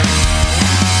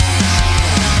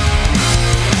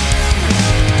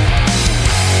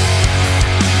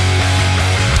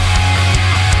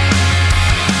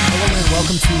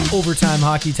Overtime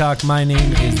Hockey Talk. My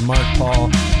name is Mark Paul.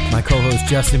 My co-host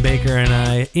Justin Baker and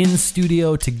I in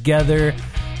studio together.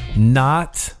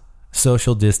 Not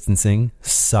social distancing.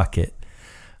 Suck it.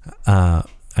 I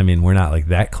mean, we're not like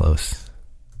that close,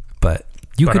 but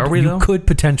you could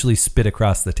potentially spit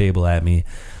across the table at me,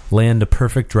 land a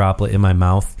perfect droplet in my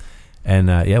mouth, and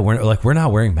we're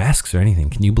not wearing masks or anything.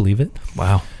 Can you believe it?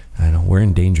 Wow. I know, we're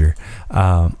in danger.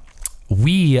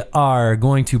 We are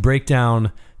going to break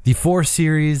down the 4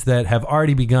 series that have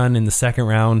already begun in the second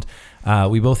round.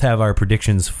 We both have our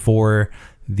predictions for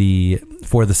the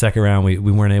second round. We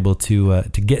weren't able to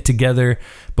get together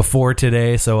before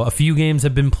today, so a few games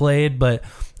have been played, but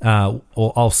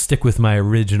I'll stick with my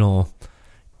original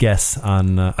guess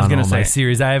on my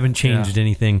series. I haven't changed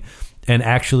anything, and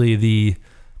actually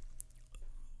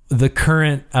the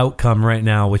current outcome right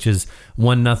now, which is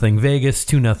 1-0 Vegas,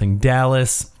 2-0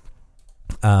 Dallas,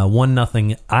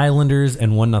 1-0 Islanders,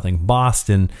 and 1-0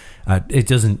 Boston.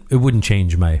 It wouldn't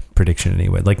change my prediction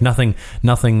anyway. Like nothing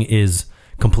is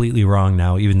completely wrong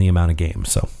now, even the amount of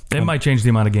games. So it might change the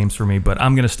amount of games for me, but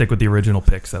I'm going to stick with the original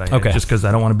picks that I had, just because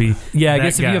I don't want to be. Yeah, I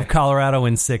guess if you have Colorado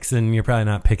in 6, then you're probably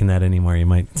not picking that anymore. You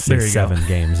might say 7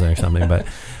 games or something. But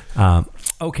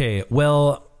okay,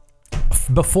 well,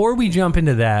 before we jump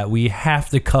into that, we have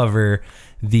to cover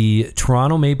the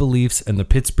Toronto Maple Leafs and the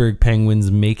Pittsburgh Penguins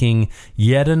making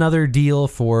yet another deal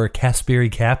for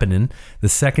Kasperi Kapanen. The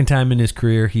second time in his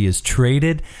career he is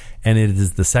traded, and it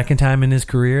is the second time in his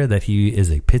career that he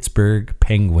is a Pittsburgh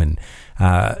Penguin.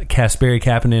 Kasperi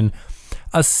Kapanen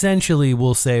essentially,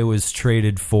 we'll say, was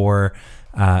traded for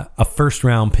a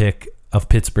first-round pick of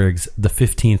Pittsburgh's, the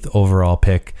 15th overall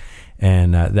pick,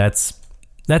 and that's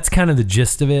kind of the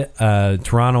gist of it.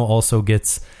 Toronto also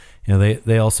gets,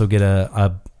 they also get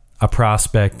a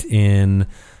prospect in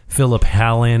Philip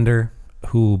Hallander,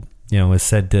 who is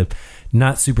said to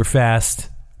not super fast,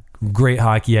 great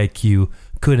hockey IQ,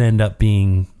 could end up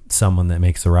being someone that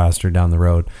makes the roster down the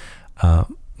road.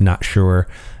 Not sure.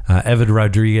 Evan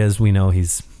Rodriguez, we know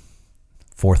he's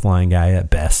fourth line guy at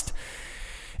best.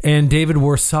 And David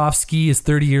Warsofsky is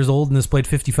 30 years old and has played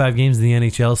 55 games in the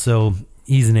NHL, so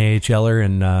he's an AHLer.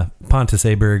 And Pontus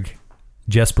Aberg,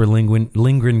 Jesper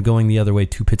Lindgren going the other way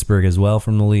to Pittsburgh as well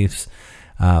from the Leafs.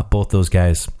 Both those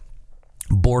guys,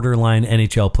 borderline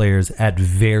NHL players at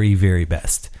very, very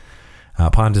best.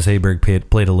 Pontus Aberg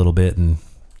played a little bit, and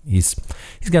he's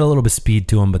got a little bit of speed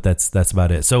to him, but that's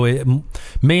about it. So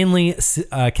mainly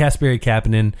Kasperi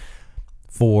Kapanen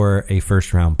for a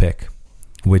first-round pick,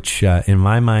 which in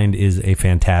my mind is a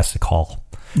fantastic haul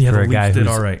for a guy who's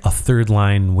a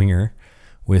third-line winger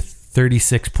with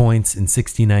 36 points in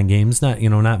 69 games.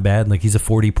 Not bad. Like, he's a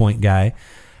 40-point guy,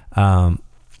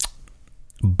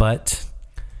 but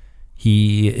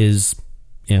he is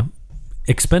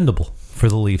expendable for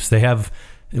the Leafs. They have,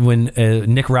 when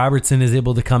Nick Robertson is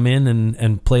able to come in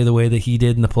and play the way that he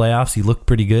did in the playoffs, he looked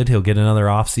pretty good. He'll get another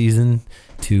offseason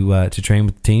to train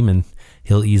with the team, and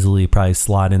he'll easily probably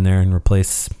slot in there and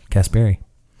replace Kasperi.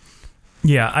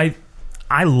 Yeah,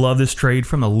 I love this trade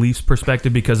from the Leafs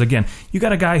perspective because, again, you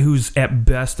got a guy who's at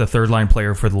best a third-line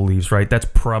player for the Leafs, right? That's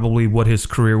probably what his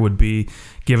career would be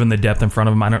given the depth in front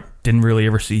of him. I didn't really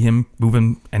ever see him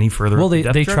moving any further. Well,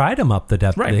 they tried him up the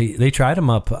depth. Right. They tried him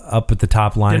up at the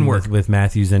top line with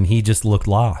Matthews, and he just looked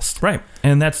lost. Right,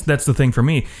 and that's the thing for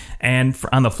me. And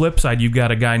on the flip side, you've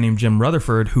got a guy named Jim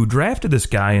Rutherford who drafted this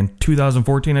guy in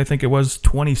 2014, I think it was,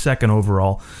 22nd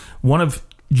overall. One of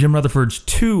Jim Rutherford's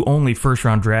 2 only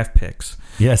first-round draft picks.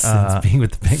 Yes, being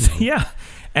with the Penguins. Yeah,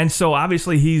 and so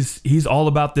obviously he's all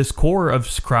about this core of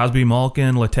Crosby,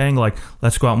 Malkin, Letang. Like,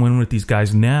 let's go out and win with these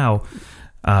guys now.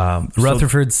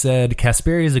 Rutherford said,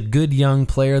 Kasperi is a good young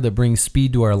player that brings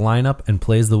speed to our lineup and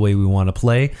plays the way we want to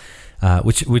play.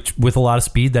 Which with a lot of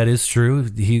speed, that is true.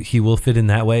 He will fit in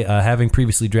that way. Having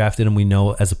previously drafted him, we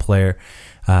know as a player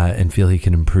and feel he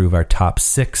can improve our top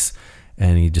 6.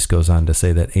 And he just goes on to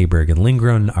say that Aberg and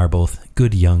Lindgren are both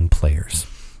good young players.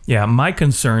 Yeah, my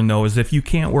concern, though, is if you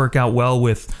can't work out well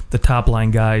with the top-line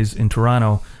guys in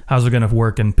Toronto, how's it going to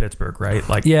work in Pittsburgh, right?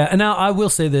 Yeah, and now I will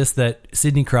say this, that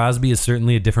Sidney Crosby is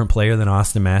certainly a different player than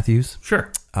Austin Matthews.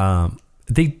 Sure. I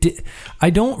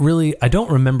don't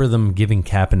remember them giving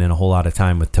Kapanen a whole lot of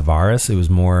time with Tavares. It was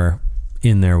more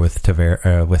in there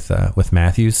with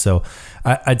Matthews. So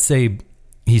I'd say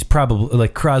he's probably,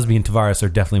 like, Crosby and Tavares are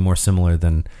definitely more similar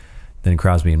than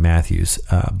Crosby and Matthews.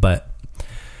 But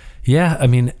yeah, I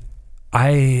mean,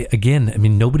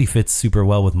 nobody fits super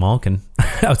well with Malkin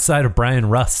outside of Brian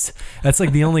Rust. That's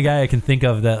like the only guy I can think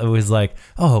of that was like,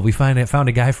 oh, we found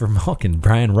a guy for Malkin,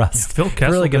 Brian Rust. Yeah, Phil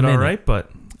Kessel did all right, but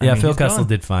Phil Kessel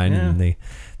did fine, and they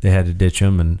had to ditch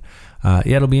him. And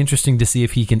it'll be interesting to see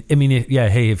if he can. I mean,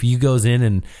 if he goes in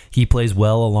and he plays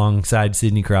well alongside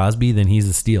Sidney Crosby, then he's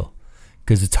a steal,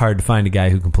 because it's hard to find a guy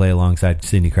who can play alongside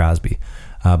Sidney Crosby.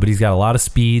 But he's got a lot of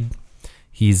speed.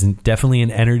 He's definitely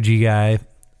an energy guy.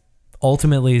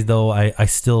 Ultimately, though, I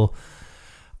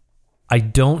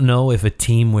don't know if a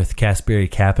team with Kasperi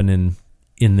Kapanen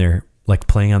in their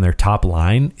playing on their top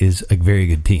line is a very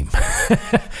good team.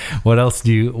 What else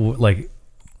do you like?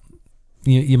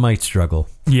 You might struggle.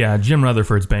 Yeah, Jim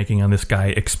Rutherford's banking on this guy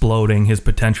exploding, his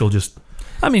potential just...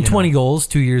 20 goals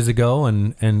 2 years ago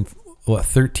and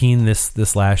 13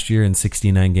 this last year in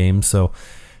 69 games. So,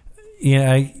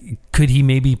 could he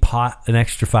maybe pot an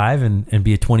extra 5 and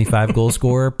be a 25 goal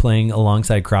scorer playing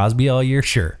alongside Crosby all year?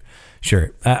 Sure.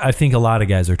 I think a lot of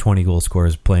guys are 20 goal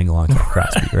scorers playing alongside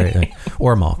Crosby, right?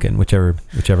 Or Malkin, whichever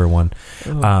one.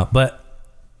 But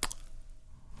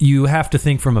you have to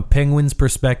think from a Penguins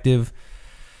perspective.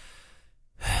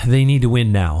 They need to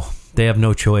win now. They have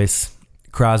no choice.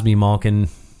 Crosby, Malkin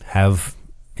have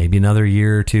maybe another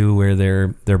year or two where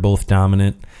they're both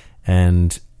dominant,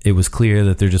 and it was clear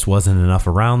that there just wasn't enough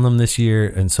around them this year,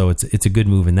 and so it's a good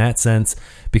move in that sense,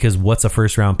 because what's a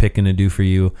first round pick going to do for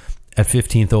you at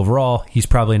 15th overall? He's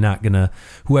probably not going to,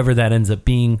 whoever that ends up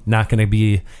being, not going to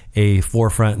be a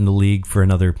forefront in the league for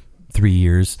another 3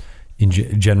 years,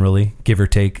 generally, give or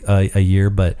take a year,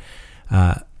 but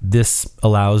this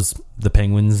allows the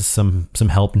Penguins some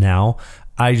help now.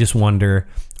 I just wonder,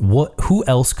 who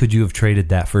else could you have traded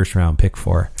that first round pick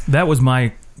for? That was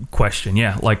my question.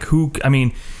 Yeah, like who? I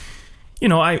mean,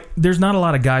 there's not a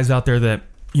lot of guys out there that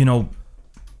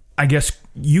I guess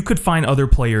you could find other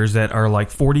players that are like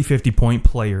 40, 50 point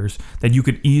players that you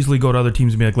could easily go to other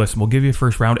teams and be like, listen, we'll give you a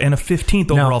first round and a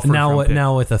 15th overall first round pick.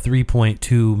 Now with a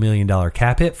 $3.2 million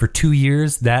cap hit for 2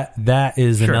 years, that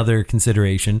is Sure. another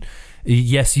consideration.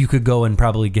 Yes, you could go and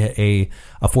probably get a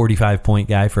 45 point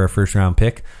guy for a first round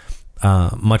pick,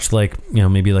 much like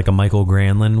maybe like a Michael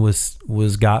Granlund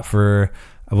was got for.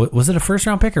 Was it a first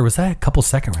round pick or was that a couple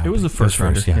second round? It was a first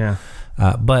rounder. Yeah.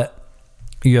 But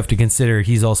you have to consider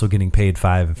he's also getting paid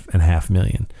 $5.5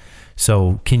 million.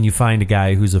 So can you find a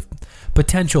guy who's a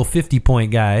potential 50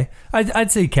 point guy?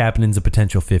 I'd say Kapanen's a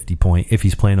potential 50 point if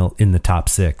he's playing in the top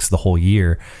 6 the whole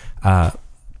year.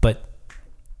 But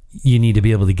you need to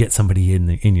be able to get somebody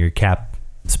in your cap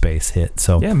space hit.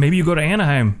 So yeah, maybe you go to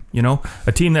Anaheim,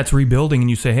 a team that's rebuilding, and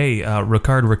you say, hey,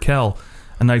 Rickard Rakell,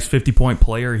 a nice 50-point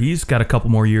player. He's got a couple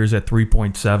more years at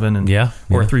 3.7 and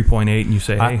or 3.8, and you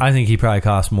say, hey, I think he probably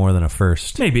costs more than a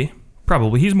first. Maybe,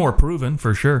 probably. He's more proven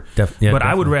for sure. But definitely.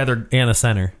 I would rather and a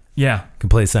center. Yeah, can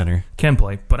play center. Can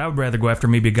play, but I would rather go after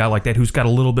maybe a guy like that who's got a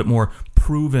little bit more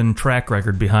proven track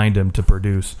record behind him to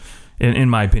produce. In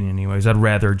my opinion, anyways, I'd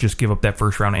rather just give up that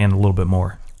first round and a little bit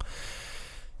more.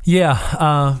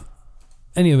 Yeah.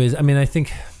 Anyways, I mean, I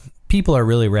think people are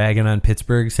really ragging on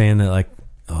Pittsburgh, saying that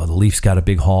the Leafs got a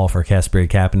big haul for Kasperi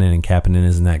Kapanen, and Kapanen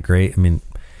isn't that great. I mean,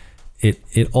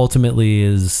 it ultimately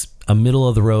is a middle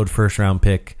of the road first round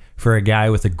pick for a guy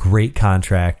with a great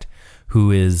contract who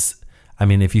is. I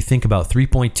mean, if you think about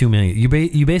 $3.2 million,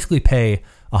 you basically pay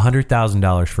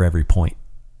 $100,000 for every point.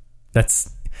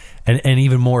 That's and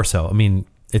even more so. I mean,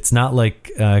 it's not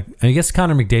like I guess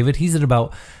Connor McDavid. He's at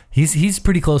about he's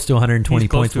pretty close to 120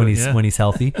 points when he's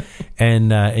healthy,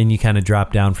 and you kind of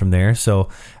drop down from there. So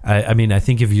I mean, I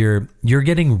think if you're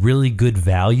getting really good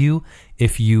value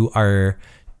if you are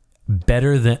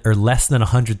better than or less than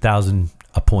 100,000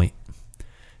 a point.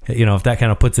 If that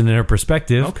kind of puts it in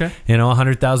perspective, okay.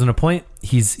 100,000 a point,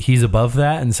 he's above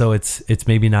that, and so it's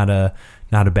maybe not a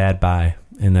bad buy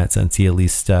in that sense. He at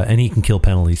least and he can kill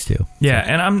penalties too. Yeah,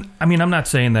 and I'm not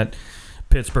saying that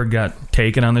Pittsburgh got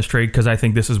taken on this trade, because I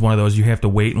think this is one of those you have to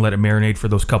wait and let it marinate for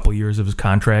those couple years of his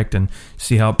contract and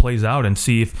see how it plays out, and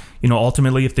see if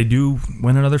ultimately if they do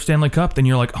win another Stanley Cup, then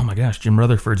you're like, oh my gosh, Jim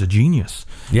Rutherford's a genius.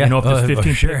 Yeah, if this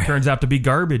 15th pick turns out to be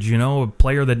garbage, a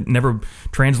player that never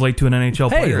translate to an NHL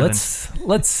player. Hey,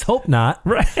 let's hope not.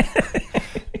 Right.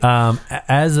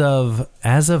 As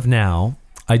of now,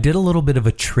 I did a little bit of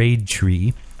a trade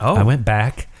tree. Oh, I went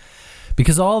back.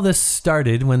 Because all this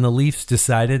started when the Leafs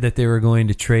decided that they were going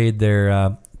to trade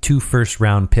their 2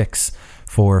 first-round picks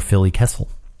for Philly Kessel,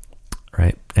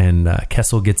 right? And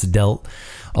Kessel gets dealt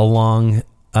along.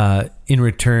 In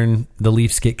return, the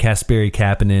Leafs get Kasperi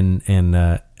Kapanen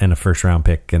and a first-round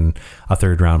pick and a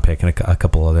third-round pick and a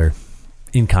couple other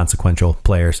inconsequential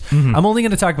players. Mm-hmm. I'm only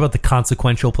going to talk about the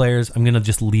consequential players. I'm going to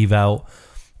just leave out,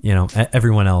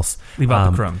 everyone else. Leave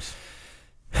out the crumbs.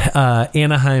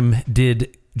 Anaheim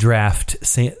did draft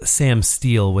Sam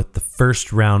Steele with the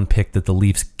first round pick that the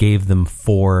Leafs gave them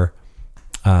for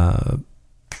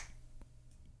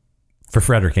for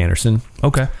Frederik Andersen.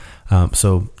 Okay.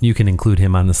 So you can include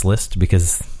him on this list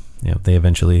because they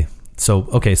eventually. So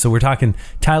we're talking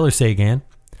Tyler Seguin,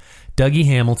 Dougie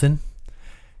Hamilton,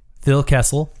 Phil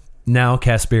Kessel, now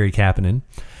Kasperi Kapanen,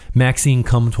 Maxime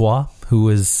Comtois, who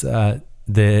was the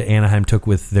Anaheim took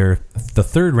with the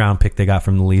third round pick they got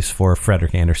from the Leafs for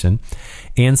Frederik Andersen,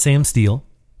 and Sam Steele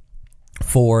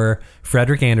for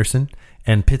Frederik Andersen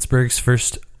and Pittsburgh's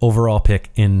first overall pick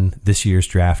in this year's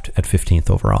draft at 15th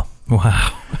overall.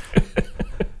 Wow.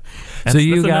 So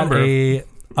you got a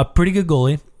pretty good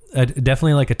goalie,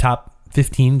 definitely like a top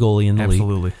 15 goalie in the league.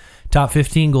 Absolutely. Top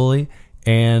 15 goalie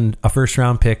and a first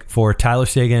round pick for Tyler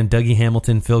Seguin, Dougie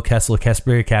Hamilton, Phil Kessel,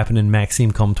 Kasperi Kapanen,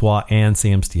 Maxime Comtois, and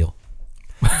Sam Steele.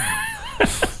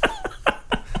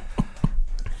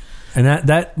 And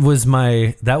that was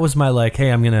my like,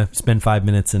 hey, I'm gonna spend 5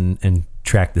 minutes and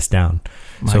track this down.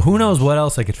 So who knows what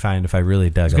else I could find if I really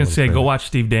dug. I was gonna say, go watch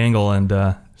Steve Dangle and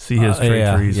see his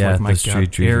trade trees. Yeah, my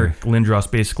God, Eric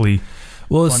Lindros basically.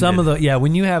 Well, some of the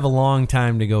when you have a long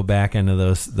time to go back into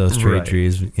those trade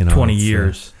trees, 20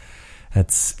 years.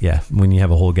 That's when you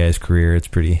have a whole guy's career, it's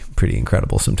pretty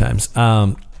incredible sometimes.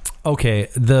 Okay,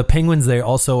 the Penguins, they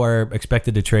also are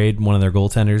expected to trade one of their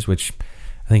goaltenders, which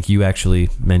I think you actually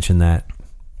mentioned that.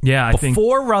 Yeah, I think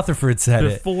before Rutherford said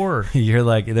it. You're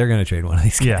like, they're going to trade one of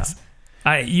these guys.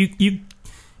 Yeah.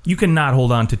 You cannot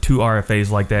hold on to two RFAs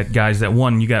like that, guys. That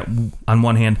one, you got on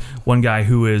one hand one guy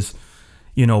who is,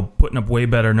 putting up way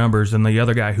better numbers than the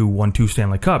other guy who won 2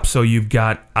 Stanley Cups. So you've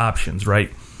got options,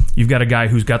 right? You've got a guy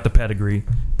who's got the pedigree,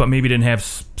 but maybe didn't have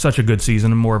such a good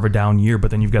season and more of a down year.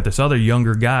 But then you've got this other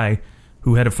younger guy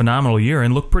who had a phenomenal year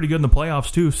and looked pretty good in the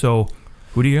playoffs too. So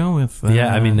who do you go with?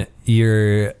 Yeah, I mean,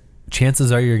 your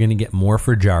chances are you're going to get more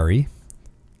for Jari.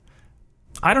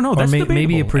 I don't know. That's debatable,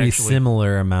 maybe a pretty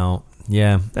similar amount.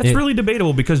 Yeah, that's really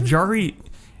debatable because Jari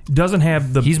doesn't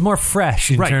have the. He's more fresh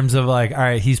in terms of like, all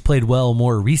right, he's played well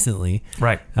more recently.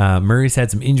 Right. Murray's had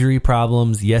some injury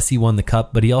problems. Yes, he won the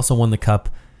cup, but he also won the cup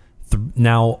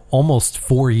now almost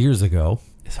 4 years ago.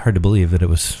 It's hard to believe that it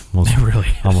was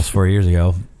almost 4 years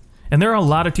ago. And there are a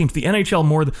lot of teams. The NHL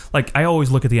more like I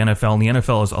always look at the NFL, and the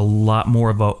NFL is a lot more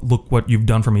of a look what you've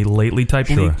done for me lately type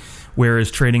league.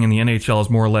 Whereas trading in the NHL is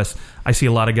more or less, I see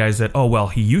a lot of guys that,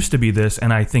 he used to be this,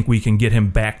 and I think we can get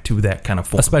him back to that kind of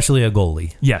form. Especially a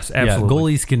goalie. Yes, absolutely. Yeah,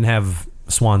 goalies can have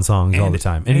swan songs all the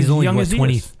time. And he's only,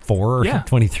 24 or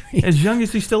 23? As young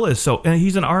as he still is. So, and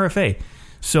he's an RFA.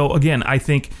 So, again, I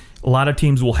think a lot of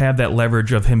teams will have that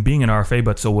leverage of him being an RFA,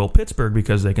 but so will Pittsburgh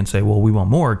because they can say, well, we want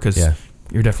more because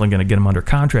you're definitely going to get him under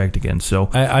contract again. So,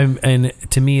 and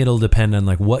to me, it'll depend on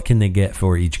like what can they get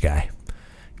for each guy.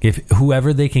 If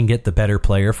whoever they can get the better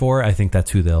player for, I think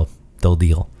that's who they'll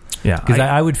deal. Yeah, because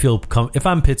I would feel if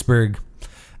I'm Pittsburgh,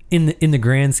 in the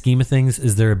grand scheme of things,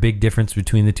 is there a big difference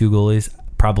between the two goalies?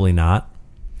 Probably not.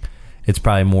 It's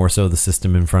probably more so the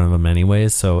system in front of them,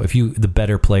 anyways. So if the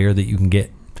better player that you can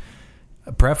get,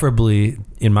 preferably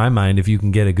in my mind, if you can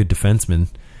get a good defenseman,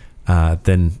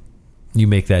 then you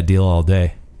make that deal all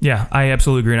day. Yeah, I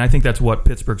absolutely agree. And I think that's what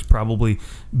Pittsburgh's probably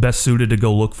best suited to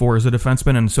go look for as a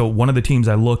defenseman. And so one of the teams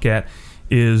I look at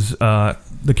is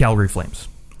the Calgary Flames,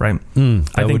 right?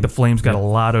 I think the Flames got a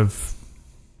lot of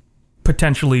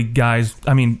potential guys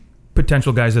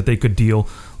that they could deal,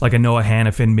 like a Noah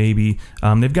Hannafin maybe.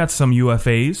 They've got some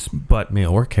UFAs, but...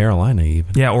 or Carolina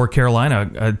even. Yeah, or Carolina,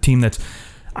 a team that's...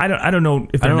 I don't know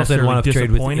if they're necessarily want to trade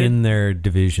disappointed within their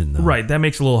division, though. Right, that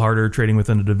makes it a little harder trading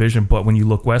within the division. But when you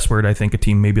look westward, I think a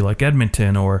team maybe like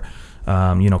Edmonton or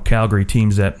Calgary,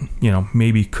 teams that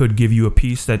maybe could give you a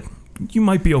piece that you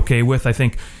might be okay with. I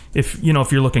think if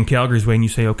you're looking Calgary's way and you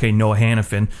say, okay, Noah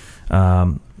Hannafin,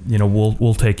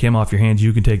 we'll take him off your hands.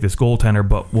 You can take this goaltender,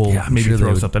 but we'll maybe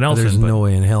throw something else. There's no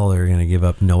way in hell they're going to give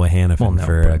up Noah Hannafin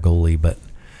for a goalie. But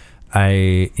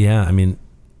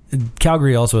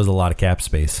Calgary also has a lot of cap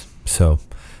space, so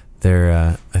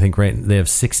they're I think they have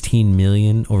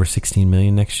over 16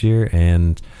 million next year,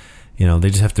 and they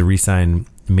just have to re-sign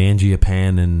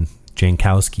Mangiapane and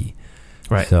Jankowski,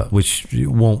 right? So, which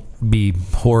won't be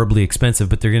horribly expensive,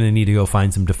 but they're going to need to go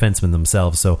find some defensemen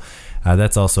themselves. So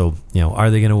that's also are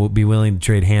they going to be willing to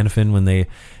trade Hannafin when they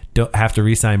don't have to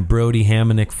re-sign Brody,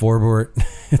 Hamonic, Forbort,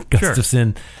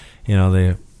 Gustafsson?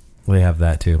 They have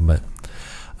that too, but.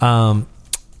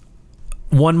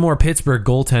 One more Pittsburgh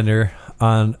goaltender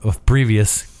on a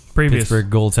previous Pittsburgh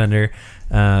goaltender.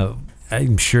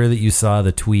 I'm sure that you saw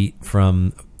the tweet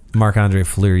from Marc-Andre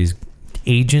Fleury's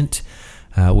agent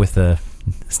with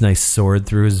this nice sword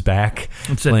through his back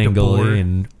playing goalie.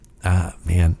 And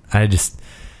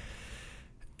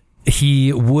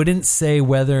he wouldn't say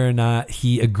whether or not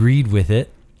he agreed with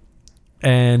it.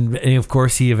 And of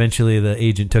course, the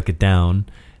agent took it down.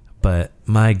 But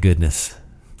my goodness.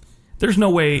 There's no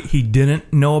way he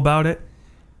didn't know about it.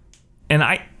 And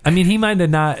I mean, he might have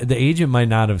not, the agent might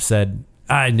not have said,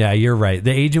 yeah, you're right.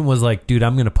 The agent was like, dude,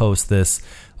 I'm going to post this.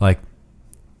 Like,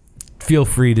 feel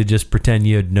free to just pretend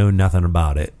you know nothing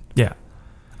about it. Yeah.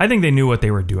 I think they knew what they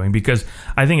were doing because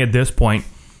I think at this point,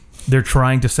 they're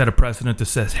trying to set a precedent that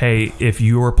says, hey, if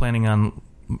you were planning on,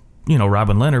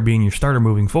 Robin Lehner being your starter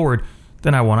moving forward,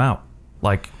 then I want out.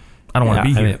 Like, I don't want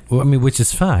to be here. I mean, which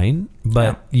is fine,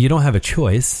 but you don't have a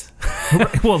choice.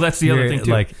 Well, that's the other thing,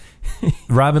 too. Like,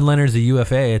 Robin Lehner's a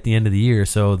UFA at the end of the year,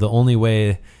 so the only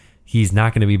way he's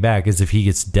not going to be back is if he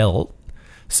gets dealt.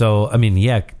 So, I mean,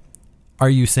 yeah, are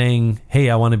you saying, hey,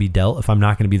 I want to be dealt if I'm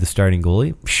not going to be the starting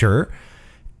goalie? Sure.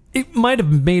 It might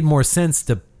have made more sense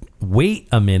to wait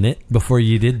a minute before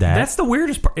you did that. That's the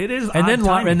weirdest part. It is and then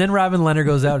Robin Lehner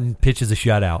goes out and pitches a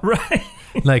shutout. Right.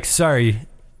 Like, sorry.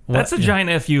 That's a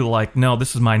giant FU. Like, no,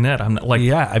 this is my net. I'm not like.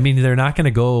 Yeah, I mean, they're not going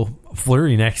to go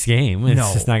Fleury next game.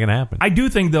 It's just not going to happen. I do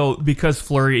think though, because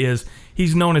Fleury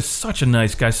he's known as such a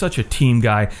nice guy, such a team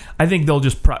guy. I think they'll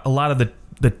just a lot of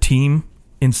the team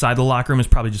inside the locker room is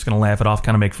probably just going to laugh it off,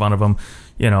 kind of make fun of him,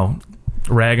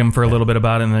 rag him for a little bit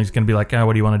about it, and then he's going to be like,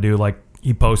 what do you want to do? Like,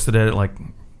 he posted it, like,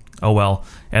 oh well,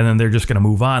 and then they're just going to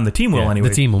move on. The team will anyway.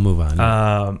 The team will move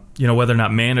on. Yeah. Whether or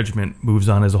not management moves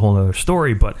on is a whole other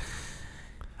story, but.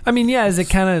 I mean, yeah, is it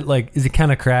kind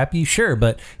of crappy? Sure,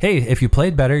 but hey, if you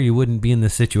played better, you wouldn't be in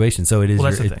this situation. So it is. Well,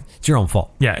 that's the thing. It's your own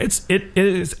fault. Yeah, it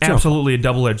is absolutely a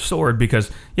double-edged sword because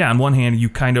on one hand you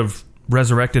kind of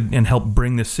resurrected and helped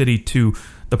bring the city to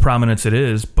the prominence it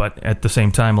is, but at the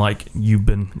same time, like you've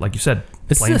been, like you said,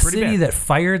 this playing is a pretty city bad. that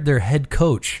fired their head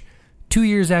coach 2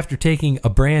 years after taking a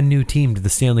brand new team to the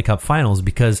Stanley Cup Finals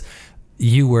because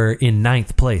you were in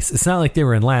 9th place. It's not like they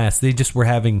were in last. They just were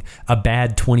having a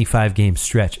bad 25-game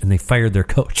stretch, and they fired their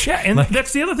coach. Yeah, and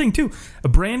that's the other thing, too. A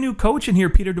brand new coach in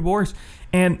here, Peter DeBoer.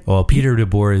 Peter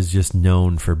DeBoer is just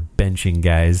known for benching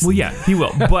guys. Well, yeah, he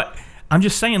will. But I'm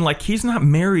just saying, like, he's not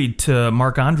married to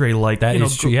Marc-Andre like that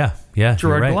is true. Yeah,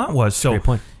 Gerard Gallant was. So, great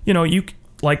point.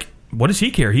 What does he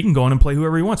care? He can go in and play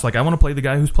whoever he wants. Like, I want to play the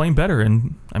guy who's playing better.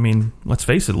 And, I mean, let's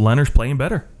face it, Lehner's playing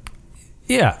better.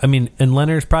 Yeah, I mean, and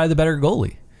Lehner's probably the better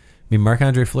goalie. I mean,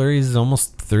 Marc-Andre Fleury is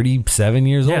almost 37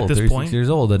 years old, 36 years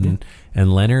old, and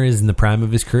Lehner is in the prime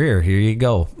of his career. Here you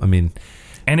go. I mean,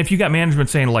 and if you got management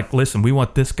saying, like, listen, we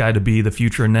want this guy to be the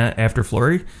future net after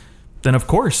Fleury, then of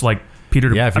course, like,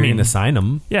 Peter... Yeah, if you're going to sign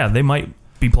him. Yeah, they might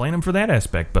be playing him for that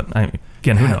aspect, but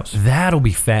again, who knows? That'll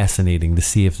be fascinating to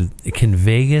see if... Can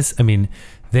Vegas... I mean...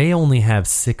 They only have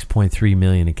 $6.3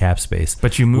 million in cap space,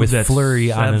 but you move with that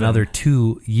Fleury on another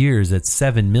 2 years at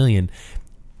 $7 million.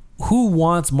 Who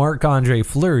wants Marc-Andre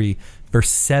Fleury for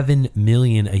 $7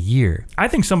 million a year? I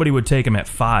think somebody would take him at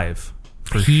 $5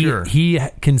 for sure. He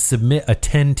can submit a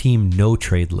 10-team no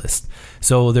trade list.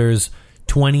 So there's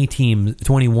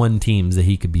 21 teams that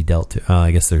he could be dealt to.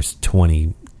 I guess there's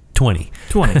 20. 20,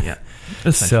 yeah.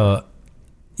 So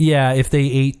yeah, if they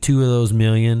ate 2 of those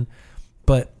million,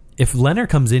 but. If Lehner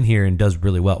comes in here and does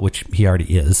really well, which he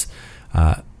already is,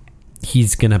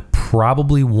 he's going to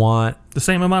probably want the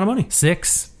same amount of money.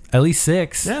 At least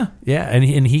 6. Yeah. Yeah,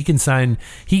 and he can sign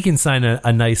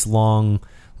a nice long,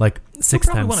 like 6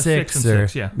 times 6 or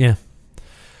 6, yeah. Yeah.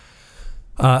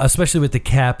 Especially with the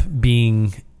cap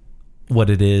being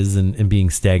what it is and being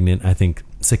stagnant, I think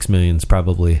 $6 million is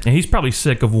probably. And he's probably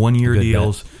sick of 1-year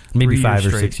deals, maybe 5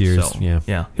 or 6 years. So,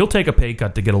 yeah. He'll take a pay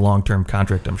cut to get a long-term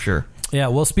contract, I'm sure. Yeah,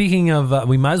 well, speaking of,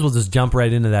 we might as well just jump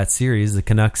right into that series, the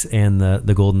Canucks and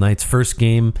the Golden Knights. First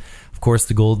game, of course,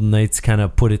 the Golden Knights kind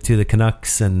of put it to the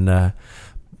Canucks and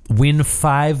win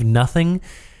 5-0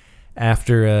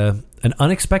 after an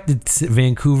unexpected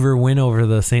Vancouver win over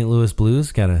the St. Louis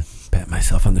Blues. Got to pat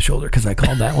myself on the shoulder because I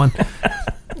called that one.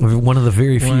 One of the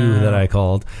very few that I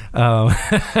called.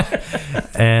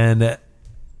 And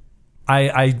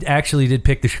I actually did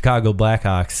pick the Chicago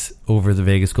Blackhawks over the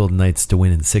Vegas Golden Knights to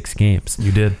win in 6 games.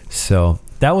 You did. So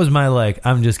that was my,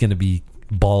 I'm just going to be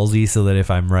ballsy so that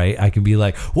if I'm right, I can be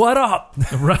like, what up?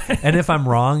 Right. And if I'm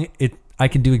wrong, I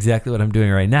can do exactly what I'm doing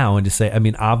right now and just say, I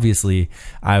mean, obviously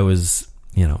I was,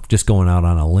 just going out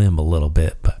on a limb a little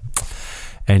bit. But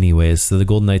anyways, so the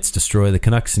Golden Knights destroy the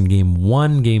Canucks in game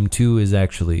 1. Game 2 is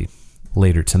actually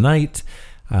later tonight.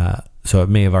 So it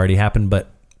may have already happened, but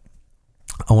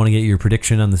I want to get your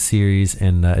prediction on the series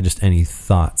and just any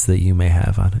thoughts that you may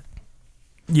have on it.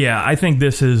 Yeah, I think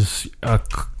this is,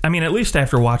 at least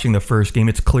after watching the first game,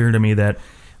 it's clear to me that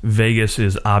Vegas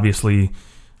is obviously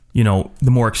the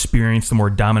more experienced, the more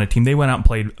dominant team. They went out and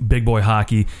played big boy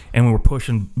hockey, and we were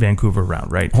pushing Vancouver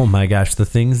around, right? Oh my gosh, the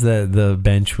things that the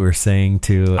bench were saying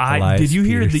to Elias did you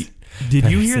hear Peters.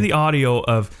 Did you hear the audio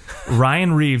of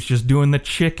Ryan Reeves just doing the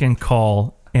chicken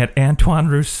call at Antoine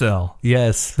Roussel?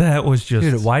 Yes. That was just...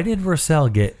 Dude, why did Roussel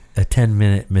get a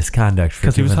 10-minute misconduct for he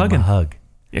was giving him hugging. a hug?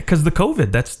 Yeah, because the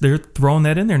COVID. They're throwing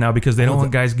that in there now because they don't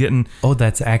want guys getting... Oh,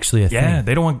 that's actually a thing. Yeah,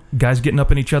 they don't want guys getting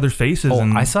up in each other's faces. Oh,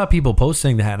 I saw people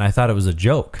posting that, and I thought it was a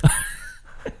joke.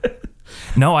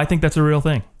 No, I think that's a real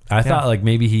thing. I thought like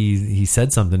maybe he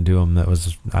said something to him that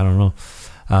was, I don't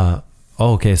know.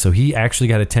 Okay, so he actually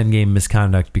got a 10-game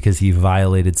misconduct because he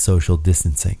violated social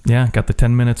distancing. Yeah, got the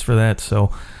 10 minutes for that.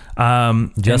 So,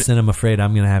 Justin, I'm afraid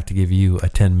I'm going to have to give you a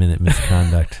 10-minute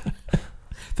misconduct.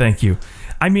 Thank you.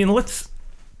 I mean, let's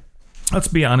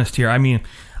be honest here. I mean,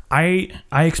 I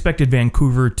expected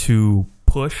Vancouver to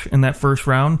push in that first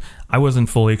round. I wasn't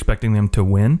fully expecting them to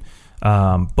win.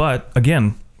 But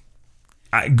again,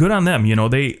 good on them.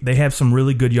 They have some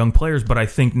really good young players, but I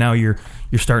think now you're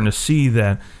starting to see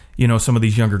that, some of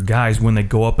these younger guys, when they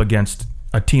go up against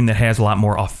a team that has a lot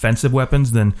more offensive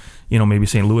weapons than, maybe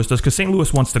St. Louis does, because St.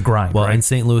 Louis wants to grind. Well, right? and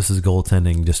St. Louis's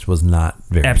goaltending just was not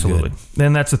very Absolutely. good.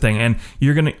 And that's the thing.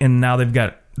 And now they've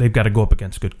got to go up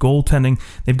against good goaltending.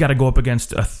 They've got to go up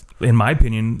against, in my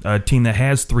opinion, a team that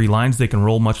has 3 lines they can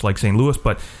roll, much like St. Louis,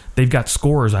 but they've got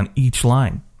scorers on each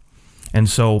line. And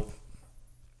so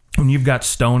when you've got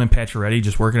Stone and Pacioretty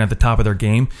just working at the top of their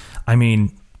game, I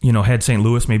mean, had St.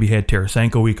 Louis maybe had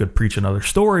Tarasenko, we could preach another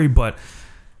story. But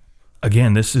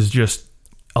again, this is just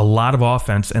a lot of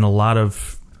offense and a lot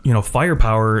of,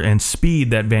 firepower and speed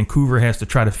that Vancouver has to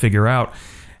try to figure out.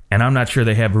 And I'm not sure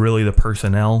they have really the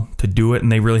personnel to do it,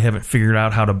 and they really haven't figured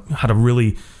out how to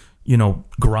really,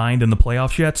 grind in the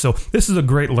playoffs yet. So this is a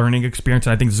great learning experience,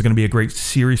 and I think this is going to be a great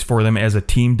series for them as a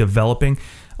team developing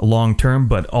long term.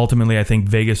 But ultimately, I think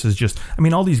Vegas is just... I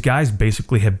mean, all these guys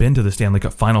basically have been to the Stanley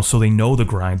Cup Finals, so they know the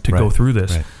grind to go through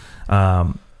this.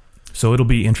 Right. So it'll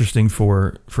be interesting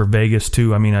for Vegas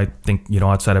too. I mean, I think,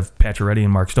 outside of Pacioretty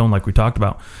and Mark Stone, like we talked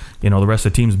about, the rest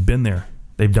of the team's been there.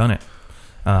 They've done it.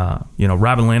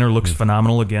 Robin Lehner looks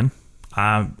phenomenal again.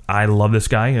 I love this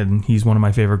guy, and he's one of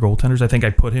my favorite goaltenders. I think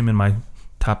I put him in my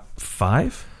top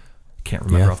 5. Can't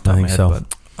remember off the top of my head. So.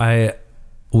 But I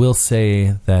will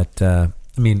say that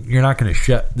you're not going to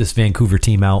shut this Vancouver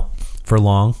team out for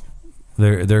long.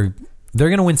 They're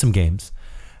going to win some games.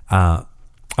 I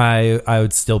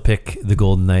would still pick the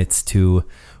Golden Knights to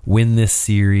win this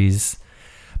series,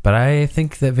 but I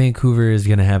think that Vancouver is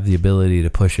going to have the ability to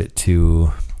push it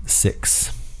to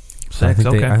 6. So I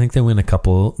think they win a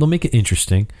couple. They'll make it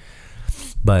interesting,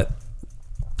 but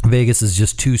Vegas is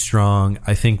just too strong.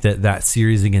 I think that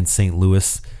series against St.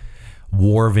 Louis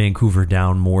wore Vancouver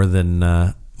down more than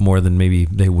maybe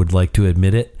they would like to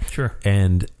admit it. Sure.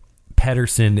 And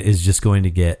Pettersson is just going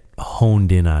to get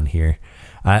honed in on here.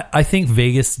 I think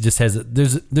Vegas just has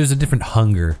there's a different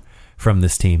hunger from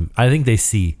this team. I think they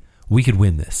see we could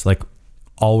win this. Like,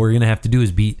 all we're gonna have to do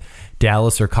is beat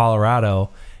Dallas or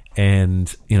Colorado, and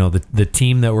the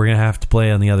team that we're gonna have to play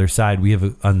on the other side, we have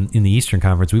in the Eastern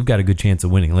Conference, we've got a good chance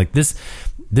of winning. Like this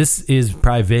is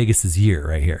probably Vegas's year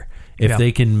right here. If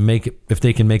they can make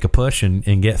a push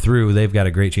and get through, they've got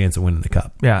a great chance of winning the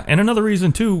cup. Yeah, and another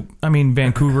reason too. I mean,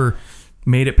 Vancouver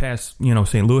made it past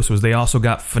St. Louis was they also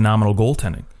got phenomenal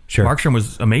goaltending. Sure. Markstrom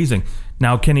was amazing.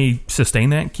 Now, can he sustain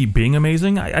that and keep being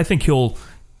amazing? I think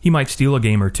he might steal a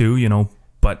game or two,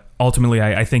 but ultimately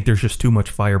I think there's just too much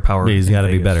firepower. Yeah, he's got to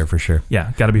be better for sure.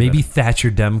 Yeah, got to be maybe better.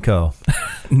 Thatcher Demko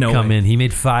come in. He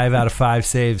made 5 out of 5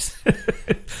 saves.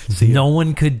 No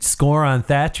one could score on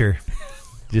Thatcher.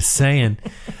 Just saying.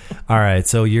 All right,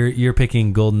 so you're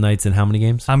picking Golden Knights in how many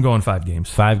games? I'm going 5 games.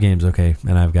 5 games, okay.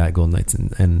 And I've got Golden Knights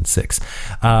in 6.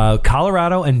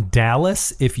 Colorado and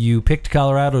Dallas. If you picked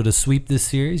Colorado to sweep this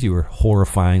series, you were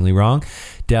horrifyingly wrong.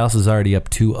 Dallas is already up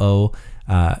 2-0,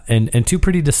 and 2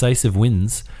 pretty decisive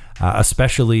wins,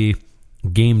 especially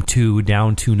Game 2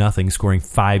 down 2-0, scoring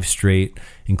 5 straight,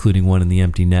 including 1 in the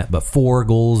empty net, but 4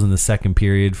 goals in the second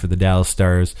period for the Dallas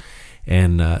Stars,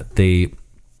 and they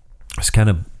just kind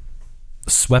of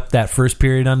swept that first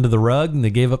period under the rug, and they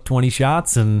gave up 20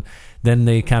 shots, and then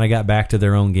they kind of got back to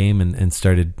their own game and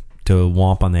started to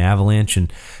womp on the Avalanche.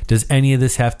 And does any of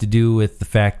this have to do with the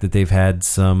fact that they've had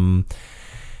the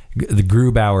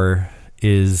Grubauer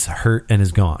is hurt and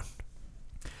is gone?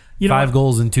 5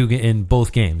 goals in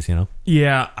both games,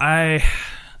 Yeah, I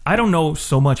don't know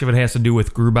so much if it has to do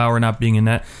with Grubauer not being in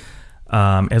that,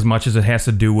 as much as it has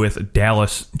to do with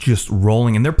Dallas just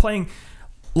rolling. And they're playing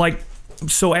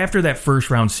so after that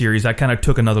first round series, I kind of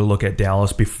took another look at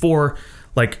Dallas before,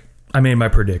 I made my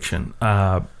prediction.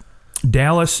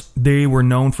 Dallas, they were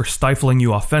known for stifling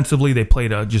you offensively. They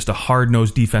played just a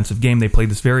hard-nosed defensive game. They played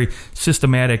this very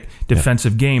systematic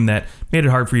defensive game that made it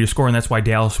hard for you to score, and that's why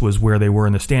Dallas was where they were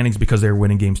in the standings, because they were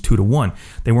winning games 2-1.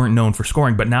 They weren't known for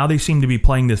scoring, but now they seem to be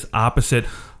playing this opposite,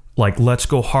 like, let's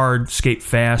go hard, skate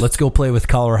fast. Let's go play with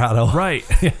Colorado. Right,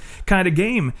 kind of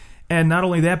game. And not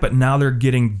only that, but now they're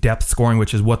getting depth scoring,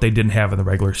 which is what they didn't have in the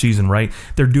regular season, right?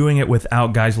 They're doing it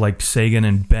without guys like Seguin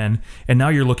and Ben. And now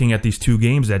you're looking at these two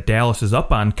games that Dallas is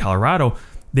up on Colorado.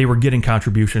 They were getting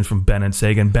contributions from Ben and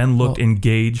Seguin. Ben looked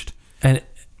engaged. And,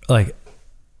 like,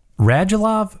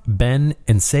 Radulov, Ben,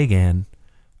 and Seguin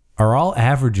are all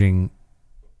averaging,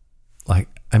 like,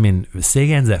 I mean,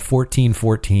 Sagan's at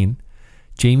 14-14.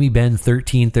 Jamie Benn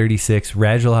 13-36,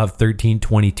 Radulov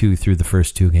 13-22 through the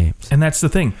first two games. And that's the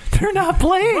thing. They're not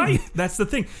playing. Right. That's the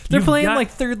thing. They're playing like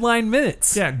third line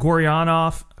minutes. Yeah,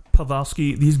 Goryanov,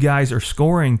 Pavelski, these guys are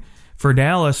scoring for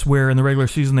Dallas, where in the regular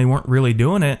season they weren't really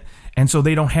doing it. And so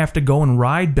they don't have to go and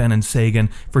ride Ben and Seguin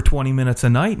for 20 minutes a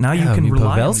night. Now you can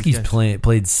rely on these guys. Pavelski's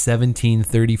played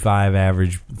 17-35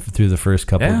 average through the first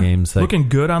couple of games. Like, looking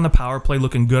good on the power play,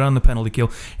 looking good on the penalty kill.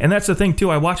 And that's the thing,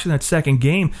 too. I watched in that second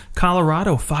game,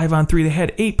 Colorado, 5-on-3. They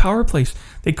had 8 power plays.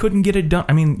 They couldn't get it done.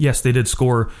 I mean, yes, they did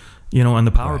score, on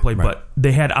the power play, but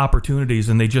they had opportunities,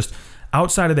 and they just,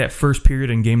 outside of that first period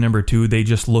in game number 2, they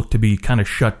just looked to be kind of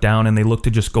shut down, and they looked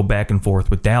to just go back and forth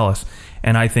with Dallas.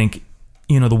 And I think,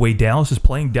 the way Dallas is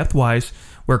playing depth-wise,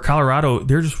 where Colorado,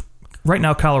 they're just, right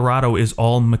now Colorado is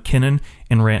all McKinnon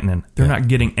and Rantanen. They're not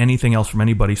getting anything else from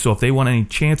anybody. So if they want any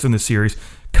chance in the series,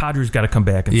 Kadri's got to come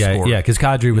back and score. Yeah, because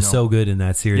Kadri was so good in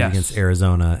that series against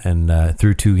Arizona, and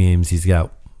through 2 games, he's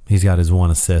got his 1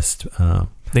 assist.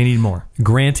 They need more.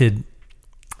 Granted,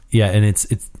 and it's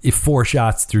 4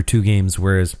 shots through 2 games,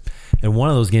 whereas in one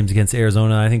of those games against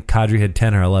Arizona, I think Kadri had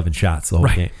 10 or 11 shots the whole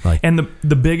game. Like, and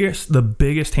the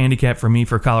biggest handicap for me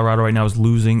for Colorado right now is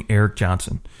losing Erik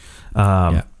Johnson.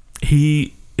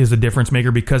 He is a difference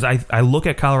maker, because I look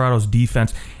at Colorado's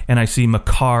defense and I see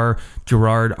Makar,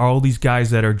 Girard, all these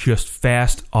guys that are just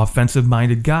fast,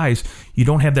 offensive-minded guys. You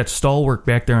don't have that stalwart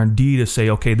back there on D to say,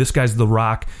 okay, this guy's the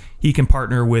rock. He can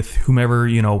partner with whomever,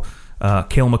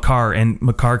 Cale Makar, and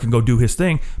Makar can go do his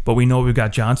thing, but we know we've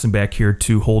got Johnson back here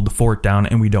to hold the fort down,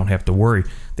 and we don't have to worry.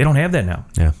 They don't have that now.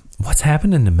 Yeah. What's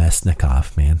happening to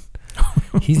Mesnikov, man?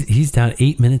 he's down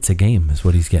 8 minutes a game is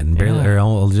what he's getting. Barely,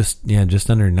 or just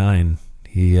under 9.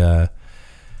 He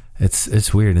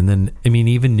it's weird. And then, I mean,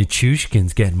 even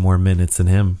Nichushkin's getting more minutes than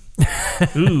him.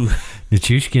 Ooh.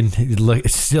 Nichushkin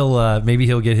still maybe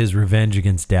he'll get his revenge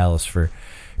against Dallas for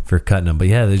cutting him. But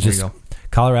yeah, there's just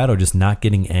Colorado just not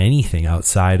getting anything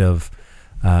outside of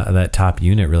that top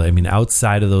unit, really. I mean,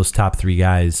 outside of those top 3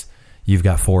 guys, you've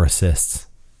got 4 assists.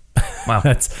 Wow.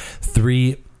 That's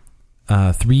 3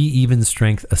 even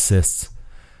strength assists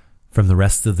from the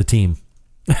rest of the team.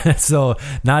 So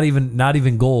not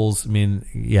even goals. I mean,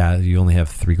 yeah, you only have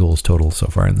 3 goals total so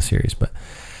far in the series, but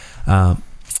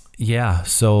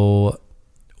so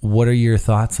what are your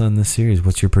thoughts on this series?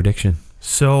 What's your prediction?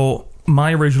 So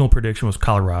my original prediction was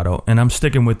Colorado, and I'm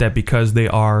sticking with that because they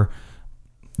are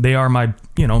my,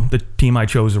 the team I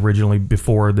chose originally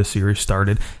before the series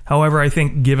started. However, I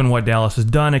think given what Dallas has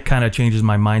done, it kind of changes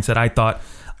my mindset.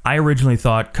 I originally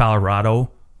thought Colorado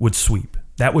would sweep.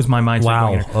 That was my mindset.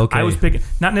 Wow. Okay. I was picking,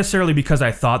 not necessarily because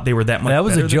I thought they were that much better. That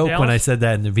was a joke when I said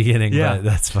that in the beginning, but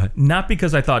that's fine. Not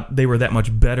because I thought they were that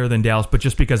much better than Dallas, but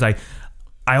just because I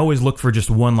always look for just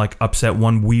one like upset,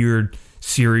 one weird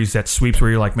series that sweeps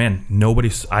where you're like, man,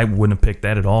 I wouldn't have picked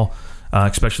that at all,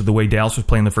 especially the way Dallas was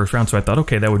playing the first round. So I thought,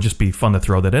 okay, that would just be fun to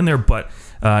throw that in there. But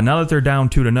now that they're down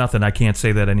 2-0, I can't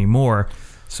say that anymore.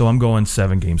 So I'm going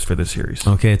 7 games for this series.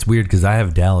 Okay, it's weird because I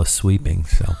have Dallas sweeping.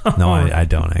 So no, I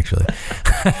don't actually.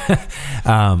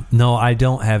 No, I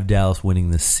don't have Dallas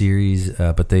winning this series,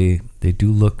 but they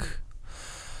do look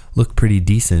pretty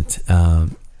decent. I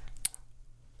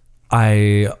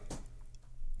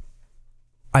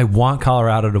want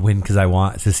Colorado to win because I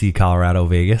want to see Colorado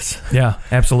Vegas. Yeah,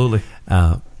 absolutely.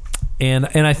 And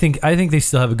I think they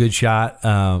still have a good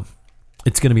shot.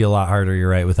 It's going to be a lot harder, you're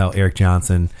right, without Erik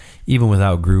Johnson, even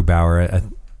without Grubauer.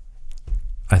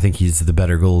 I think he's the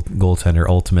better goaltender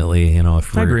ultimately.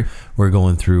 If we're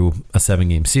going through a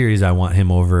 7-game series, I want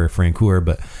him over Francoeur.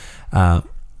 But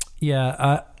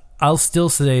I'll still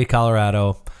say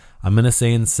Colorado. I'm going to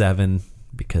say in 7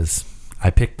 because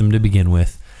I picked them to begin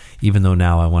with, even though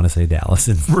now I want to say Dallas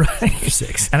in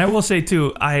 6. And I will say,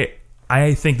 too, I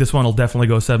think this one will definitely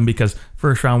go 7 because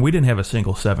first round we didn't have a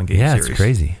single 7-game series. Yeah, it's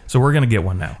crazy. So we're going to get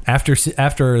one now. After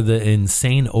the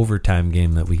insane overtime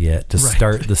game that we get to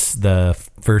start the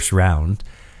first round,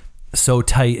 so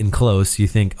tight and close, you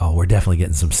think, oh, we're definitely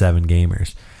getting some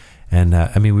 7-gamers. And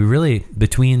I mean, we really,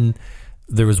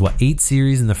 there was 8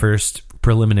 series in the first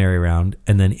preliminary round,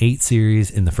 and then 8 series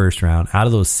in the first round. Out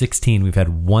of those 16, we've had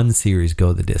 1 series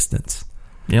go the distance.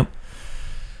 Yep.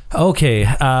 Okay,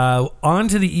 on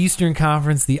to the Eastern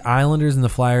Conference, the Islanders and the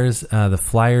Flyers. The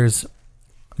Flyers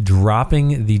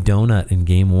dropping the donut in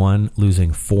Game 1,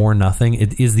 losing 4-0.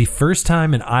 It is the first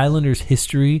time in Islanders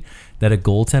history that a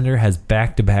goaltender has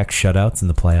back-to-back shutouts in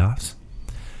the playoffs.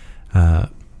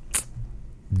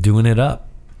 Doing it up.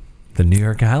 The New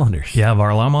York Islanders. Yeah,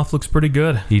 Varlamov looks pretty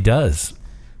good. He does.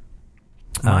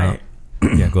 Yeah,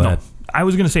 go ahead. I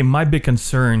was going to say my big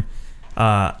concern,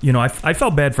 I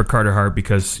felt bad for Carter Hart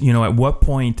because, at what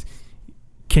point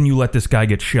can you let this guy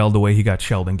get shelled the way he got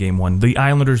shelled in Game 1? The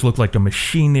Islanders looked like a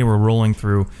machine they were rolling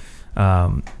through.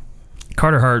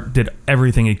 Carter Hart did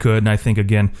everything he could, and I think,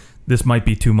 again, this might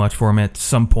be too much for him. At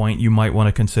some point, you might want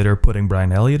to consider putting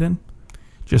Brian Elliott in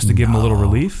just to give him a little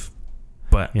relief.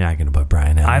 But you're not going to put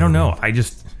Brian Elliott I don't know.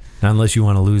 Not unless you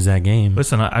want to lose that game.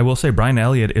 Listen, I will say Brian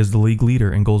Elliott is the league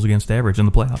leader in goals against average in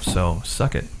the playoffs, so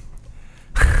suck it.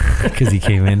 Because he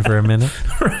came in for a minute?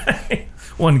 Right.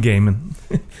 1 game. In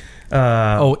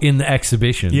the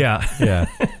exhibition. Yeah. Yeah.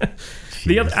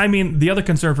 The other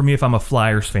concern for me, if I'm a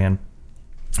Flyers fan,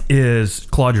 is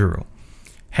Claude Giroux.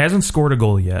 Hasn't scored a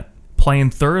goal yet, playing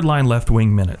third line left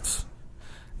wing minutes.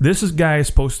 This guy is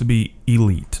supposed to be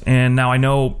elite. And now I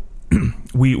know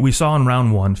we saw in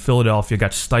round 1, Philadelphia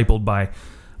got stifled by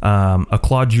a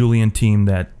Claude Julien team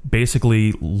that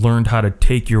basically learned how to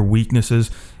take your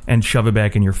weaknesses and shove it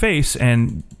back in your face.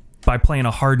 And by playing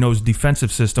a hard-nosed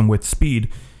defensive system with speed,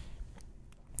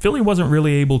 Philly wasn't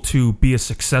really able to be as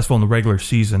successful in the regular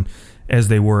season as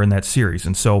they were in that series.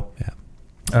 And so,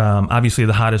 obviously,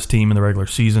 the hottest team in the regular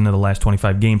season in the last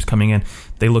 25 games coming in,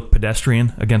 they looked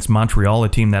pedestrian against Montreal, a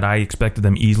team that I expected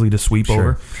them easily to sweep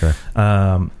over. Sure.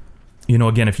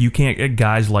 Again, if you can't get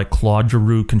guys like Claude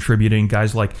Giroux contributing,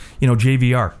 guys like,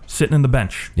 JVR sitting in the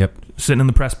bench, sitting in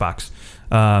the press box.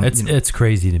 It's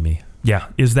crazy to me. Yeah.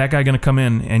 Is that guy going to come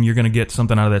in and you're going to get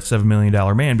something out of that $7 million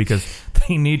man? Because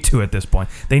they need to at this point.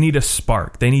 They need a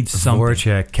spark. They need something.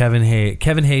 Voracek, Kevin Hayes.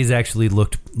 Kevin Hayes actually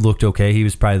looked okay. He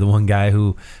was probably the one guy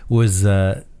who was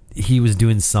he was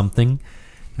doing something.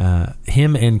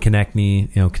 Him and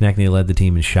Konechny, Konechny led the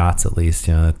team in shots at least.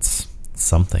 That's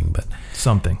something, but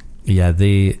something. Yeah,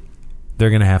 they're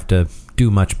going to have to do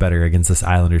much better against this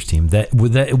Islanders team that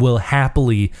will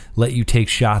happily let you take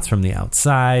shots from the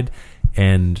outside,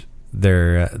 and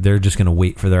they're just going to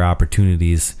wait for their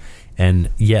opportunities. And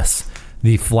yes,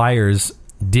 the Flyers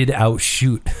did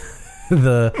outshoot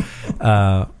the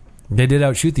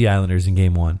Islanders in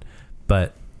Game 1,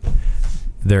 but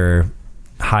their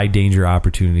high danger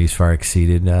opportunities far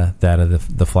exceeded that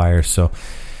of the Flyers. So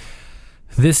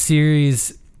this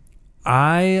series,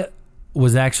 I'm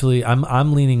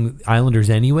leaning Islanders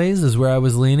anyways, is where I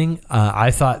was leaning.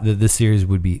 I thought that this series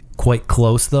would be quite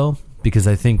close though, because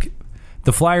I think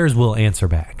the Flyers will answer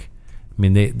back. I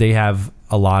mean, they have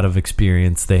a lot of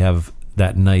experience. They have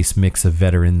that nice mix of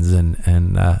veterans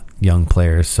and young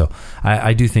players. So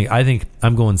I think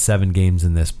I'm going 7 games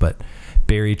in this, but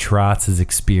Barry Trotz's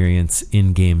experience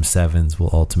in Game 7s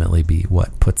will ultimately be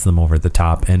what puts them over the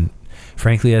top. And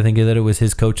frankly, I think that it was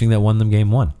his coaching that won them Game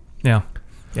 1. Yeah,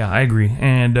 I agree.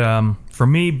 And for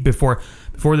me, before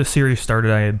the series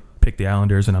started, I had picked the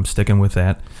Islanders, and I'm sticking with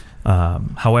that.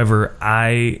 However,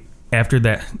 after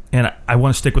that, and I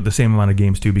want to stick with the same amount of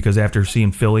games too, because after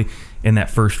seeing Philly in that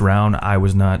first round, I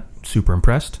was not super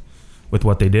impressed with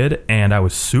what they did, and I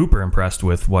was super impressed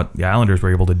with what the Islanders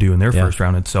were able to do in their first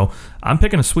round. And so I'm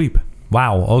picking a sweep.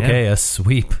 Wow. Okay, a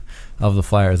sweep of the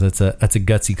Flyers. That's a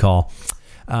gutsy call.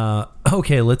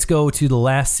 Okay, let's go to the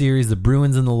last series, the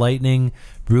Bruins and the Lightning.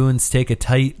 Bruins take a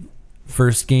tight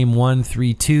first game 1,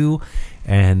 3-2,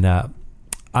 and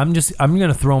I'm going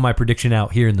to throw my prediction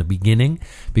out here in the beginning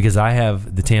because I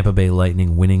have the Tampa Bay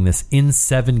Lightning winning this in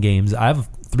 7 games. I have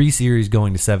 3 series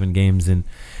going to 7 games in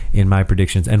my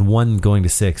predictions, and 1 going to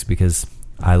 6 because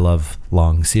I love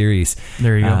long series.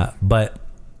 There you go. But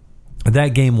that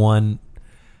game 1,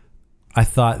 I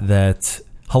thought that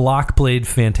Halak played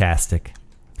fantastic.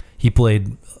 He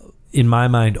played, in my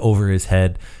mind, over his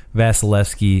head.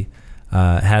 Vasilevsky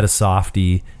had a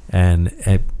softie, and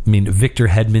I mean, Victor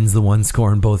Hedman's the one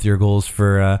scoring both your goals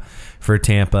for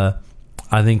Tampa.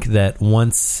 I think that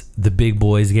once the big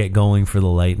boys get going for the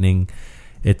Lightning,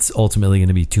 it's ultimately going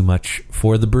to be too much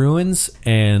for the Bruins,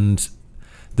 and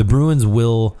the Bruins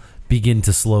will begin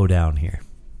to slow down here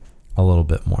a little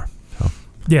bit more. So,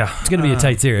 yeah, it's going to be a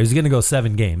tight series. It's going to go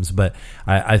 7 games, but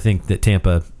I think that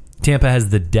Tampa has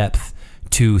the depth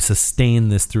to sustain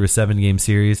this through a 7-game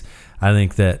series. I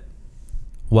think that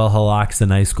Halak's a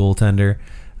nice goaltender.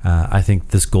 I think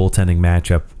this goaltending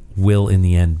matchup will, in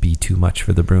the end, be too much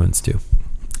for the Bruins too.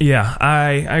 Yeah,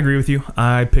 I agree with you.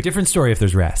 I picked different story if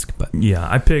there's Rask, but yeah,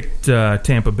 I picked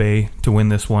Tampa Bay to win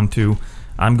this one too.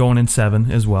 I'm going in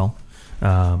 7 as well.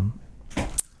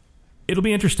 It'll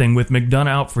be interesting with McDonough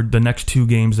out for the next 2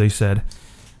 games. They said,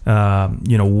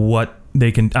 what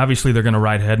they can. Obviously, they're going to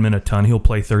ride Hedman a ton. He'll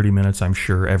play 30 minutes, I'm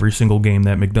sure, every single game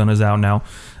that McDonough's out now.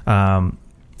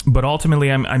 But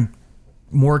ultimately, I'm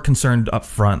more concerned up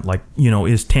front. Like,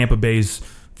 is Tampa Bay's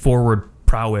forward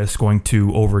prowess going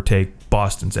to overtake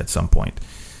Boston's at some point?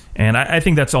 And I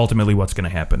think that's ultimately what's going to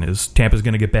happen. Is Tampa's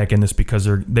going to get back in this because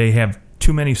they have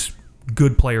too many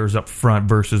good players up front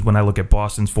versus when I look at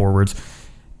Boston's forwards.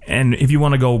 And if you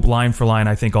want to go line for line,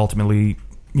 I think ultimately,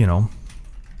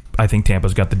 I think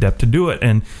Tampa's got the depth to do it.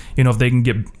 And, if they can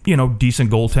get,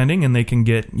 decent goaltending and they can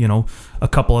get, a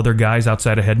couple other guys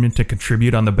outside of Hedman to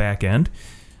contribute on the back end,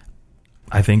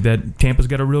 I think that Tampa's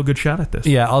got a real good shot at this.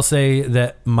 Yeah, I'll say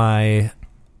that my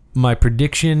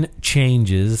prediction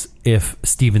changes if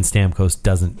Steven Stamkos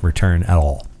doesn't return at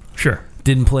all. Sure.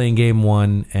 Didn't play in game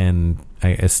 1, and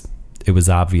I guess it was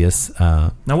obvious.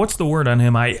 Now, what's the word on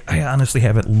him? I honestly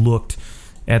haven't looked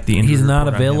at the injury. He's not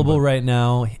available him, right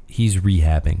now. He's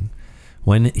rehabbing.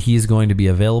 When he's going to be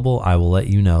available, I will let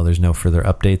you know. There's no further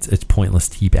updates. It's pointless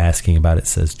to keep asking about it,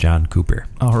 says John Cooper.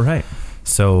 All right.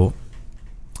 So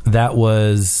that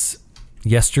was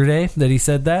yesterday that he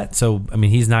said that. So,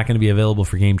 he's not going to be available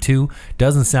for game 2.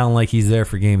 Doesn't sound like he's there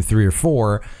for game 3 or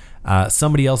 4.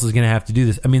 Somebody else is going to have to do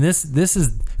this. This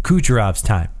is Kucherov's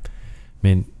time.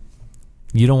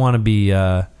 You don't want to be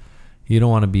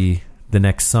the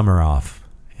next summer off.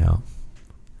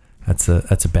 That's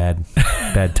a bad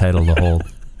title to hold.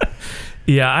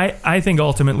 Yeah, I think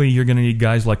ultimately you're going to need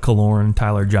guys like Killorn,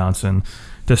 Tyler Johnson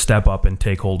to step up and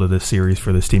take hold of this series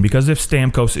for this team. Because if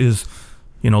Stamkos is,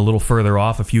 a little further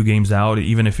off, a few games out,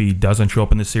 even if he doesn't show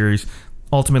up in the series,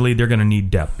 ultimately they're going to need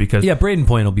depth. Because Braden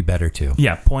Point will be better too.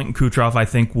 Yeah, Point and Kucherov, I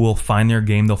think, will find their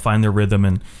game. They'll find their rhythm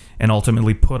and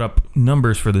ultimately put up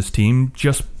numbers for this team,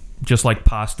 just like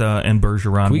Pasta and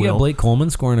Bergeron Can we will. Get Blake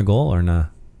Coleman scoring a goal or not?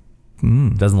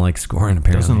 Doesn't like scoring,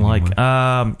 apparently. Doesn't like.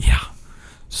 Yeah.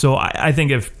 So I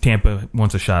think if Tampa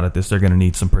wants a shot at this, they're going to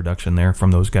need some production there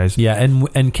from those guys. Yeah,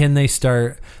 and can they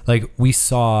start, like we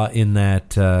saw in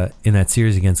that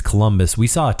series against Columbus, we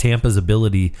saw Tampa's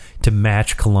ability to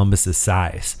match Columbus's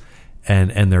size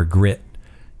and their grit.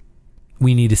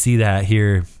 We need to see that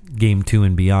here game 2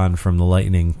 and beyond from the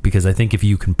Lightning, because I think if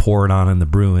you can pour it on the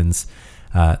Bruins,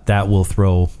 that will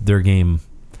throw their game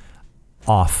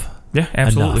off. Yeah,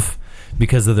 absolutely. Enough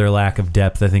because of their lack of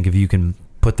depth. I think if you can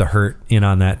put the hurt in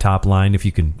on that top line, if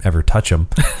you can ever touch them,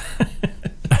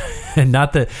 and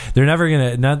not that they're never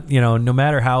gonna, no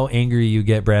matter how angry you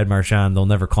get Brad Marchand, they'll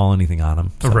never call anything on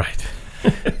him. So. Right.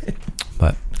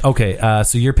 But okay,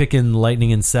 so you're picking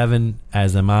Lightning in 7,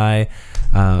 as am I.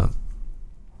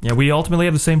 Yeah, we ultimately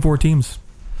have the same 4 teams.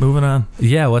 Moving on.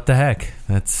 Yeah, what the heck?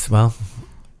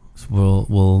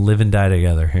 We'll live and die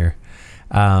together here.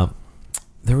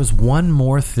 There was one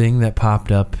more thing that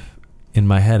popped up in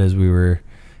my head as we were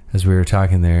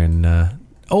talking there, and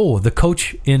the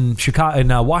coach in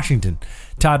Washington,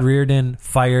 Todd Reardon,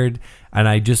 fired, and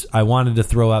I wanted to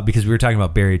throw out, because we were talking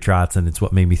about Barry Trotz, and it's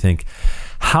what made me think,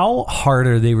 how hard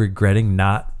are they regretting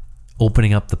not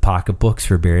opening up the pocketbooks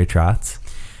for Barry Trotz?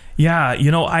 Yeah,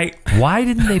 why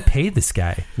didn't they pay this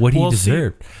guy what he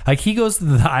deserved? Like, he goes to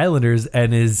the Islanders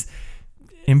and is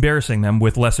embarrassing them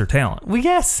with lesser talent. Well,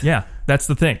 yes. Yeah, that's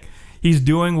the thing. He's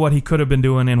doing what he could have been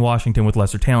doing in Washington with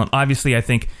lesser talent. Obviously, I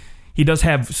think he does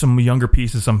have some younger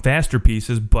pieces, some faster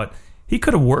pieces, but he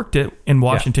could have worked it in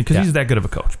Washington because he's that good of a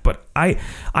coach. But I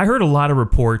heard a lot of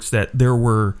reports that there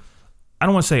were, I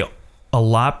don't want to say a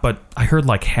lot, but I heard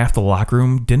like half the locker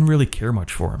room didn't really care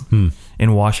much for him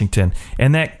in Washington.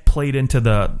 And that played into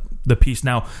the piece.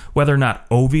 Now, whether or not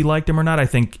Ovi liked him or not, I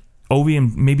think Ovi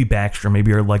and maybe Backstrom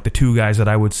maybe are like the 2 guys that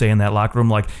I would say in that locker room,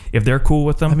 like if they're cool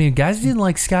with them. Guys didn't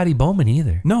like Scotty Bowman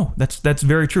either. No, that's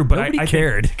very true. But nobody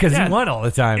cared because he won all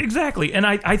the time. Exactly. And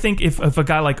I think if a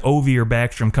guy like Ovi or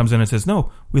Backstrom comes in and says,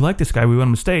 no, we like this guy, we want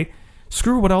him to stay,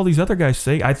 screw what all these other guys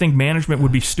say. I think management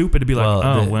would be stupid to be like,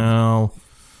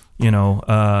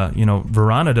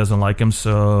 Verana doesn't like him,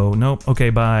 so nope, okay,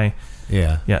 bye.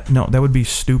 Yeah. No, that would be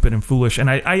stupid and foolish. And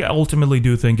I ultimately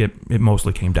do think it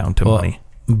mostly came down to money.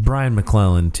 Brian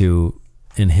McClellan too,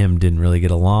 and him didn't really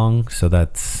get along, so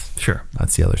that's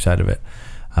the other side of it.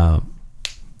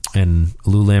 And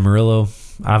Lou Lamoriello,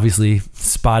 obviously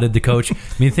spotted the coach. I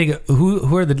mean, think of,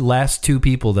 who are the last two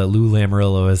people that Lou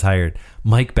Lamoriello has hired?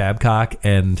 Mike Babcock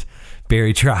and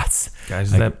Barry Trotz.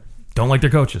 Guys that don't like their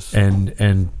coaches.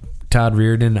 And Todd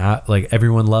Reardon, like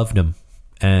everyone loved him.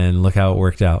 And look how it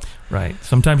worked out. Right.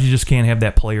 Sometimes you just can't have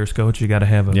that player's coach. You got to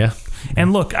have a... Yeah.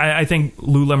 And look, I think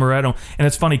Lou Lamoriello... And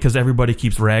it's funny because everybody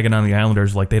keeps ragging on the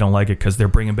Islanders like they don't like it because they're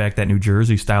bringing back that New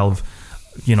Jersey style of,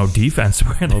 defense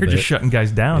where they're just shutting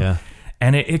guys down. Yeah.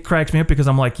 And it cracks me up because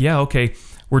I'm like, yeah, okay,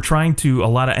 we're trying to... A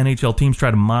lot of NHL teams try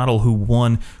to model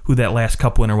who that last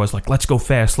cup winner was. Like, let's go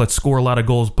fast. Let's score a lot of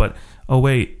goals. But, oh,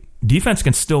 wait... Defense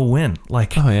can still win.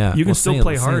 Like, you can still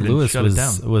play hard and shut it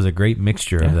down. Was a great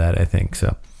mixture of that, I think.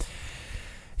 So,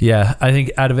 yeah, I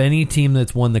think out of any team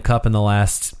that's won the cup in the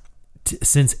last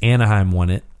since Anaheim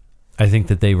won it, I think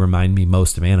that they remind me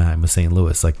most of Anaheim with St.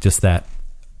 Louis. Like just that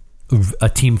a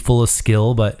team full of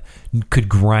skill, but could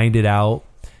grind it out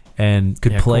and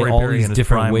could play all these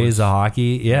different ways of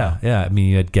hockey. Yeah. I mean,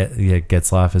 you had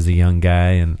Getzlaf as a young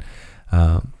guy and.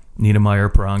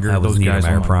 Niedermeyer, Pronger, those guys.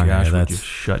 Pronger, would just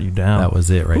shut you down. That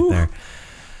was it right there.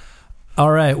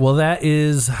 All right, well, that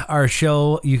is our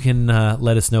show. You can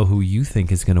let us know who you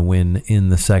think is going to win in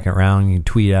the second round. You can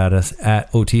tweet at us at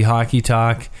OT Hockey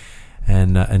Talk.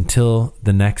 And until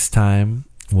the next time,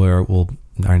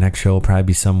 our next show will probably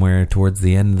be somewhere towards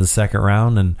the end of the second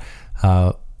round.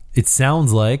 And it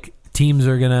sounds like teams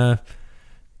are going to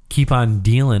keep on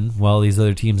dealing while these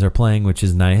other teams are playing, which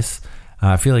is nice.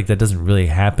 I feel like that doesn't really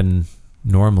happen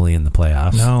normally in the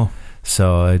playoffs. No.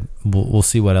 So we'll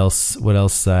see what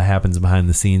else happens behind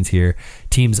the scenes here.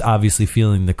 Teams obviously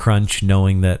feeling the crunch,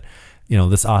 knowing that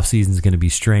this offseason is going to be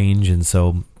strange, and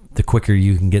so the quicker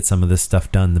you can get some of this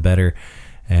stuff done, the better.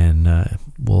 And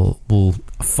we'll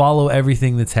follow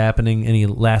everything that's happening. Any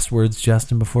last words,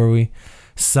 Justin, before we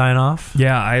sign off?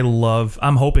 Yeah,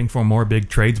 I'm hoping for more big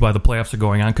trades while the playoffs are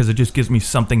going on because it just gives me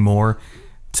something more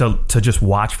to just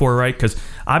watch for, right? Because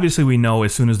obviously we know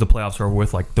as soon as the playoffs are over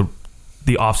with, like the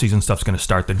offseason stuff's going to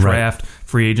start. The draft,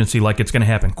 free agency, like it's going to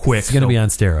happen quick. It's going to be on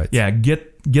steroids. Yeah,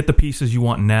 get the pieces you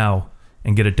want now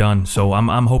and get it done. So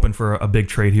I'm hoping for a big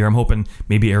trade here. I'm hoping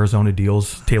maybe Arizona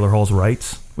deals Taylor Hall's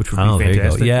rights, which would be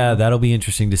fantastic. Yeah, that'll be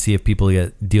interesting to see if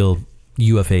people deal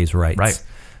UFA's rights. Right.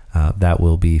 That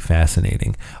will be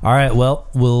fascinating. All right, well,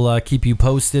 we'll keep you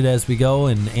posted as we go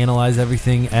and analyze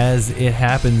everything as it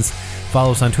happens.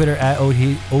 Follow us on Twitter at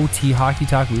OT Hockey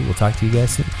Talk. We will talk to you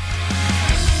guys soon.